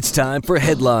facts. It's time for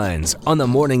headlines on the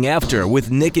morning after with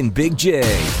Nick and Big J.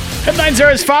 Headlines are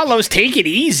as follows. Take it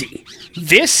easy.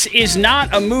 This is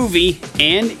not a movie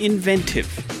and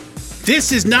inventive.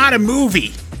 This is not a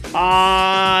movie.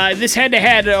 This had to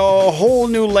add a whole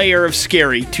new layer of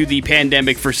scary to the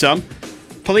pandemic for some.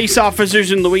 Police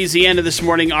officers in Louisiana this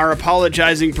morning are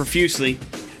apologizing profusely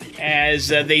as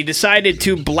they decided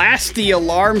to blast the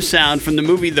alarm sound from the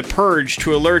movie The Purge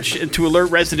to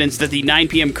alert residents that the 9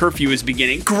 p.m. curfew is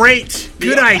beginning. Great.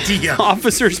 Good idea.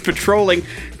 Officers patrolling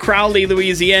Crowley,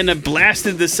 Louisiana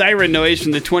blasted the siren noise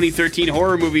from the 2013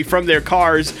 horror movie from their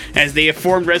cars as they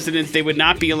informed residents they would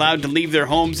not be allowed to leave their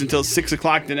homes until 6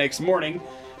 o'clock the next morning.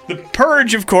 The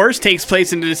Purge, of course, takes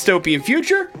place in a dystopian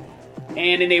future,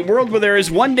 and in a world where there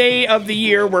is one day of the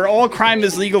year where all crime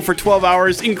is legal for 12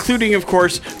 hours, including, of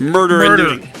course, murder. And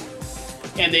looting.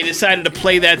 And they decided to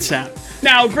play that sound.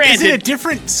 Now, granted... Is it a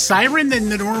different siren than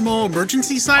the normal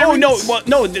emergency siren? Oh, no. Well,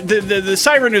 no, the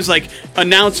siren is like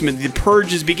announcement. The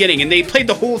Purge is beginning, and they played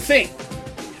the whole thing.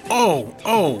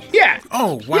 Oh. Yeah.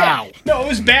 Oh, wow. Yeah. No, it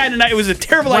was bad, and it was a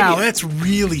terrible idea. Wow, that's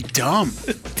really dumb.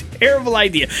 Terrible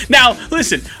idea. Now,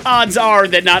 listen, odds are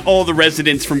that not all the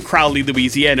residents from Crowley,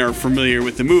 Louisiana are familiar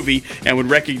with the movie and would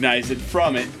recognize it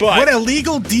from it, but... Would a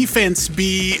legal defense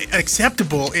be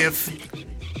acceptable if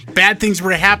bad things were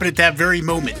to happen at that very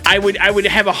moment? I would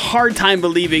have a hard time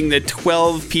believing that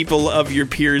 12 people of your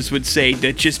peers would say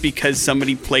that just because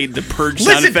somebody played the Purge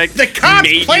sound effect... the cops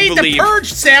made played you believe, the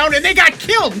Purge sound and they got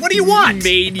killed. What do you want?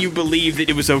 Made you believe that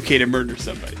it was okay to murder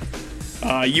somebody.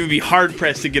 You would be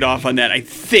hard-pressed to get off on that, I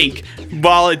think,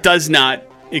 while it does not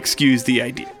excuse the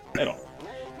idea at all.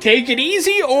 Take it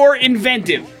easy or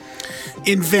inventive?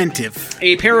 Inventive.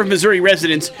 A pair of Missouri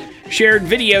residents shared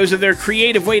videos of their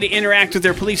creative way to interact with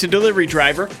their police and delivery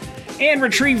driver and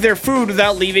retrieve their food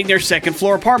without leaving their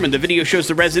second-floor apartment. The video shows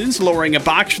the residents lowering a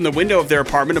box from the window of their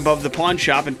apartment above the pawn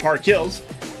shop in Park Hills.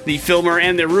 The filmer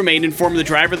and their roommate inform the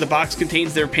driver the box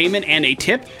contains their payment and a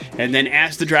tip, and then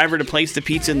ask the driver to place the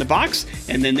pizza in the box,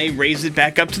 and then they raise it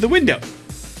back up to the window.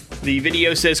 The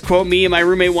video says, quote, "Me and my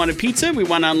roommate wanted pizza. We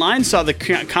went online, saw the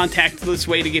contactless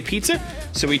way to get pizza.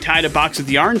 So we tied a box with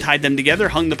yarn, tied them together,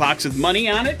 hung the box with money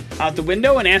on it out the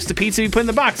window, and asked the pizza to be put in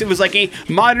the box." It was like a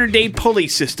modern-day pulley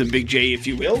system, Big J, if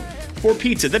you will, for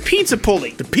pizza. The pizza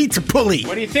pulley. The pizza pulley.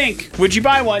 What do you think? Would you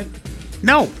buy one?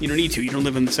 No. You don't need to. You don't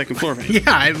live on the second floor, man. Yeah,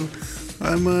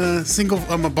 I'm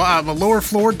a lower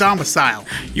floor domicile.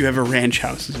 You have a ranch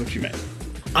house, is what you meant.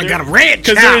 I got a ranch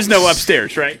Because there is no house.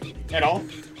 upstairs, right? At all?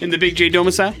 In the Big J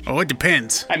domicile? Oh, it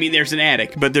depends. I mean, there's an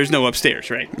attic, but there's no upstairs,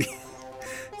 right?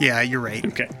 Yeah, you're right.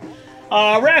 Okay.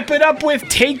 Wrap it up with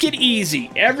Take It Easy.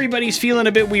 Everybody's feeling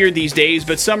a bit weird these days,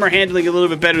 but some are handling it a little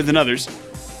bit better than others.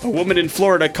 A woman in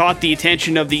Florida caught the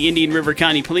attention of the Indian River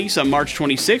County Police on March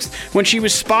 26th when she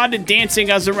was spotted dancing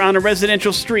around a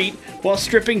residential street while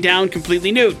stripping down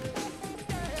completely nude.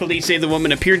 Police say the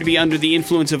woman appeared to be under the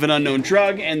influence of an unknown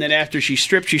drug, and that after she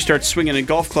stripped, she started swinging a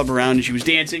golf club around and she was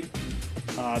dancing.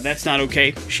 That's not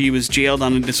okay. She was jailed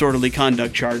on a disorderly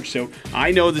conduct charge, so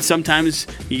I know that sometimes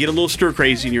you get a little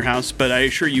stir-crazy in your house, but I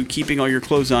assure you keeping all your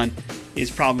clothes on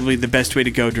is probably the best way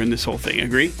to go during this whole thing.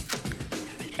 Agree?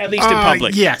 At least in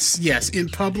public. Yes, in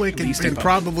public, and public.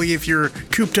 probably if you're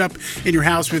cooped up in your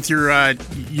house with your,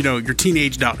 your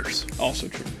teenage daughters. Also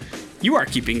true. You are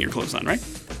keeping your clothes on, right?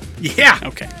 Yeah.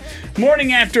 Okay.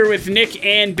 Morning After with Nick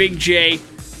and Big J.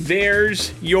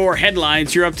 There's your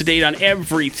headlines. You're up to date on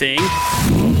everything.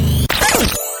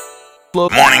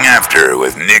 Morning After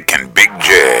with Nick and Big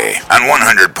J on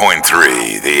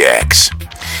 100.3 The X.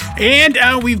 And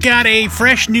we've got a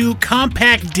fresh new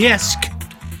compact disc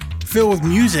filled with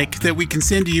music that we can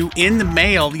send to you in the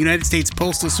mail. The United States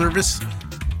Postal Service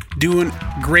doing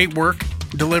great work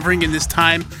delivering in this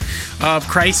time of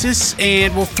crisis.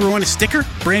 And we'll throw in a sticker,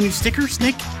 brand new stickers,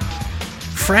 Nick.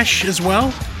 Fresh as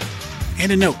well.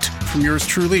 And a note from yours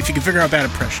truly, if you can figure out bad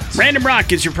impressions. Random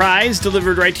Rock is your prize,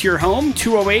 delivered right to your home.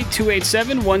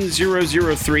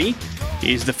 208-287-1003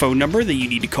 is the phone number that you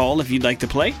need to call if you'd like to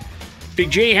play.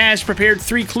 Big J has prepared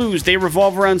 3 clues. They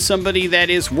revolve around somebody that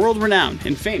is world-renowned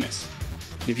and famous.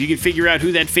 If you can figure out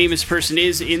who that famous person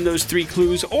is in those 3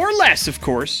 clues, or less, of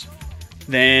course,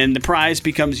 then the prize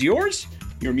becomes yours.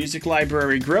 Your music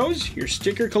library grows. Your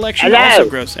sticker collection also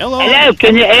grows. Hello. Hello,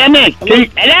 can you hear me?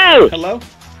 Hello. Hello.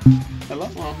 Hello.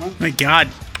 Uh-huh. My God.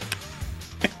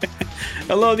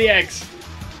 Hello, the X.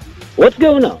 What's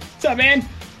going on? What's up, man?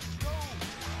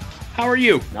 How are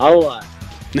you? Not a lot.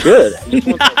 Good. I just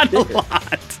want that Not a sticker.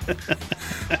 lot.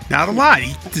 Not a lot.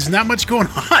 There's not much going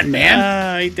on,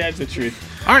 man. Ain't that the truth?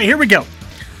 All right, here we go.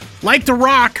 Like The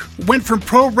Rock went from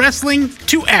pro wrestling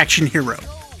to action hero.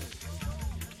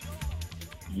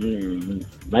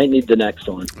 Might need the next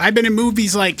one. I've been in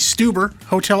movies like Stuber,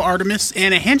 Hotel Artemis,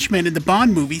 and a henchman in the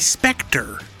Bond movie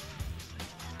Spectre.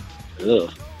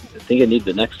 Ugh. I think I need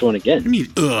the next one again. I mean,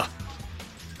 ugh.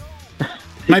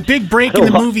 My big break in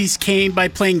the movies came by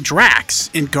playing Drax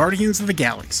in Guardians of the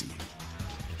Galaxy.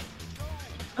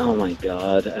 Oh my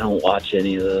God, I don't watch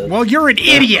any of those. Well, you're an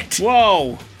idiot.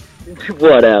 Whoa.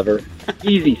 Whatever.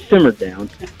 Easy, simmer down.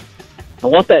 I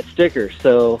want that sticker,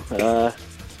 so,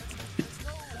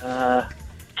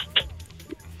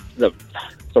 the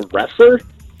wrestler?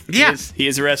 Yeah. He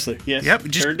is a wrestler. Yes. Yep,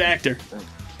 just- Turned actor.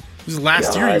 It was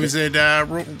last year. He God. was at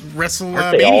Aren't they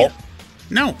WrestleMania. all?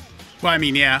 No. Well, I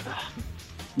mean, yeah.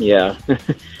 Yeah.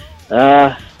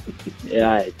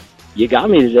 Yeah, you got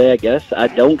me today, I guess. I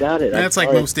don't got it. That's like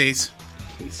sorry. most days.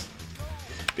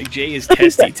 Big J is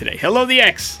testy today. Hello, the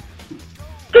X.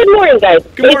 Good morning, guys.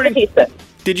 Good morning. Dave Bautista.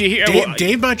 Did you hear? Dave, well, Dave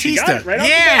you Bautista. got it right off the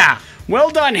Yeah. bat. Well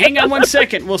done. Hang on one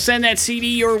second. We'll send that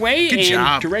CD your way Good and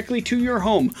job. directly to your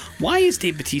home. Why is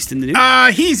Dave Bautista in the news?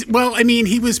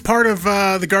 He was part of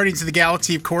the Guardians of the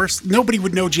Galaxy, of course. Nobody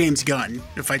would know James Gunn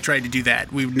if I tried to do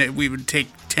that. We would take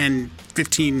 10,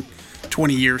 15,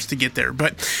 20 years to get there.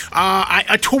 But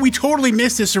we totally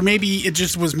missed this, or maybe it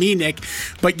just was me, Nick.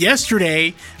 But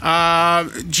yesterday,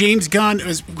 James Gunn,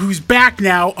 who's back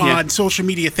now on social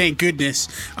media, thank goodness,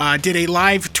 did a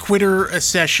live Twitter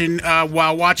session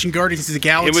while watching Guardians of the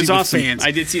Galaxy It was with awesome. fans.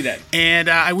 I did see that. And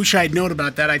I wish I had known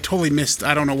about that. I totally missed.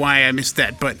 I don't know why I missed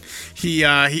that, but he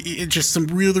just some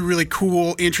really, really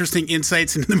cool, interesting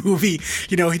insights into the movie.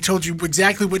 You know, he told you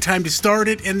exactly what time to start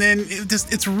it, and then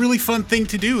it's a really fun thing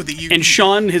to do. And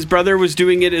Sean, his brother, was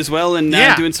doing it as well, and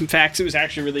Yeah. doing some facts. It was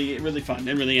actually really, really fun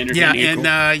and really Yeah, entertaining.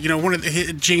 and one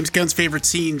of James Gunn's favorite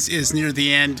scenes is near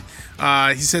the end.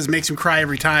 He says it makes him cry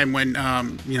every time when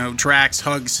Drax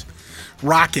hugs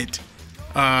Rocket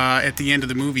at the end of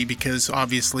the movie, because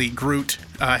obviously Groot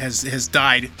has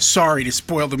died. Sorry to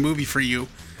spoil the movie for you.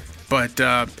 But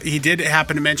he did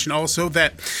happen to mention also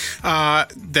that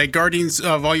that Guardians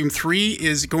Volume 3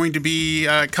 is going to be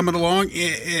coming along,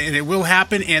 and it will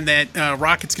happen, and that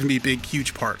Rocket's going to be a big,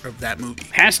 huge part of that movie.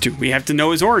 Has to. We have to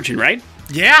know his origin, right?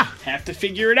 Yeah. Have to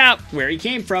figure it out, where he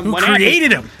came from. Who what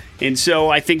created happened. him? And so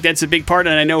I think that's a big part,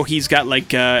 and I know he's got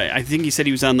I think he said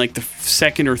he was on the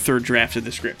second or third draft of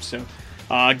the script, so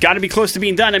got to be close to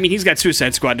being done. I mean, he's got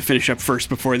Suicide Squad to finish up first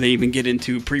before they even get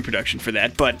into pre-production for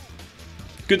that, but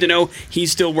good to know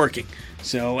he's still working.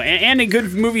 So, and a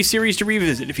good movie series to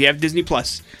revisit if you have Disney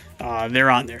Plus. They're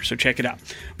on there, so check it out.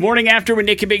 Morning After with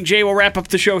Nick and Big J. We'll wrap up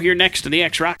the show here next on the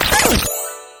X-Rock.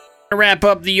 Wrap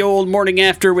up the old Morning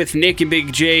After with Nick and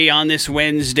Big J on this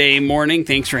Wednesday morning.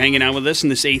 Thanks for hanging out with us on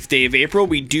this 8th day of April.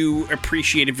 We do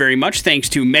appreciate it very much. Thanks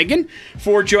to Megan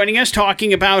for joining us,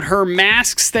 talking about her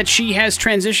masks that she has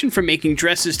transitioned from making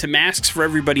dresses to masks for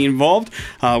everybody involved.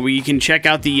 You can check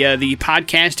out the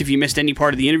podcast if you missed any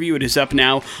part of the interview. It is up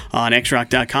now on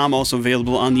xrock.com, also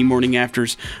available on the Morning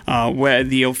After's the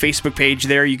Facebook page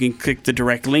there. You can click the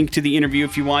direct link to the interview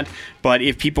if you want. But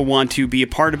if people want to be a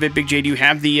part of it, Big J, do you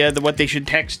have the what they should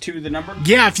text to the number?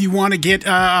 Yeah, if you want to get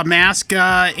a mask,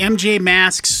 MJ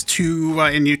Masks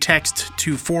and you text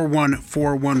to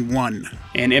 41411.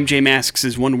 And MJ Masks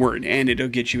is one word, and it'll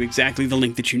get you exactly the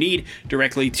link that you need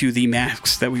directly to the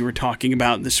masks that we were talking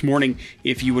about this morning,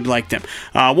 if you would like them.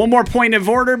 One more point of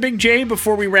order, Big J,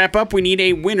 before we wrap up. We need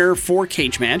a winner for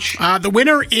Cage Match. The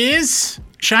winner is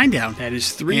Shinedown. That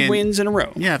is 3 wins in a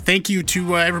row. Yeah, thank you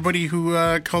to everybody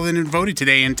who called in and voted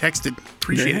today and texted.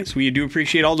 Appreciate it. We do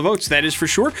appreciate all the votes, that is for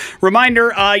sure.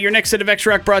 Reminder, your next set of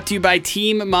X-Rock brought to you by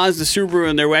Team Mazda Subaru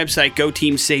and their website,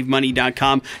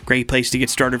 GoTeamSaveMoney.com. Great place to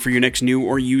get started for your next new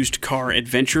or used car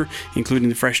adventure, including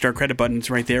the Fresh Start credit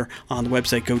buttons right there on the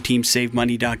website,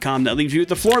 GoTeamSaveMoney.com. That leaves you at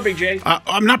the floor, Big J.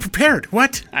 I'm not prepared.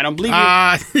 What? I don't believe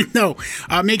you. No.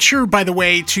 Make sure, by the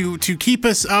way, to keep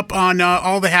us up on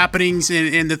all the happenings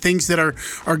and the things that are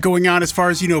going on as far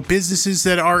as, businesses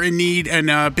that are in need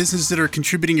and businesses that are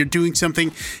contributing or doing something.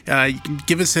 You can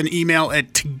give us an email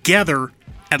at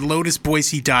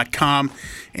together@lotusboise.com,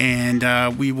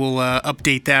 and we will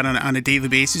update that on a daily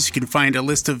basis. You can find a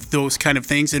list of those kind of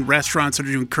things and restaurants that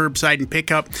are doing curbside and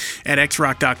pickup at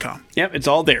xrock.com. Yep, it's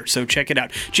all there, so check it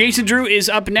out. Jason Drew is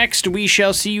up next. We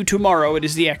shall see you tomorrow. It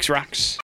is the X-Rocks.